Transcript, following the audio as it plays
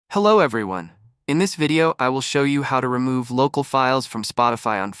Hello everyone. In this video, I will show you how to remove local files from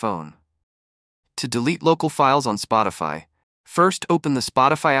Spotify on phone. To delete local files on Spotify, first open the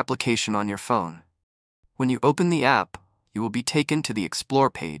Spotify application on your phone. When you open the app, you will be taken to the Explore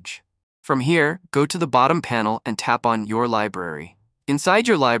page. From here, go to the bottom panel and tap on Your Library. Inside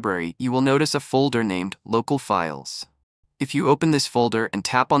your library, you will notice a folder named Local Files. If you open this folder and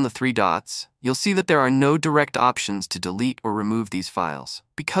tap on the three dots, you'll see that there are no direct options to delete or remove these files.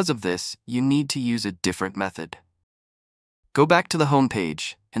 Because of this, you need to use a different method. Go back to the home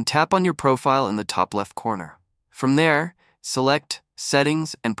page and tap on your profile in the top left corner. From there, select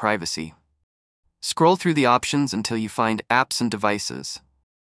Settings and Privacy. Scroll through the options until you find Apps and Devices.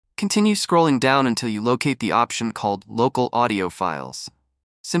 Continue scrolling down until you locate the option called Local Audio Files.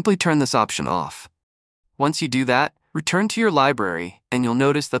 Simply turn this option off. Once you do that, return to your library and you'll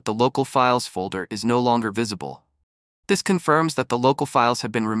notice that the Local Files folder is no longer visible. This confirms that the local files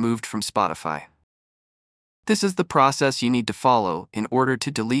have been removed from Spotify. This is the process you need to follow in order to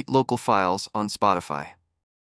delete local files on Spotify.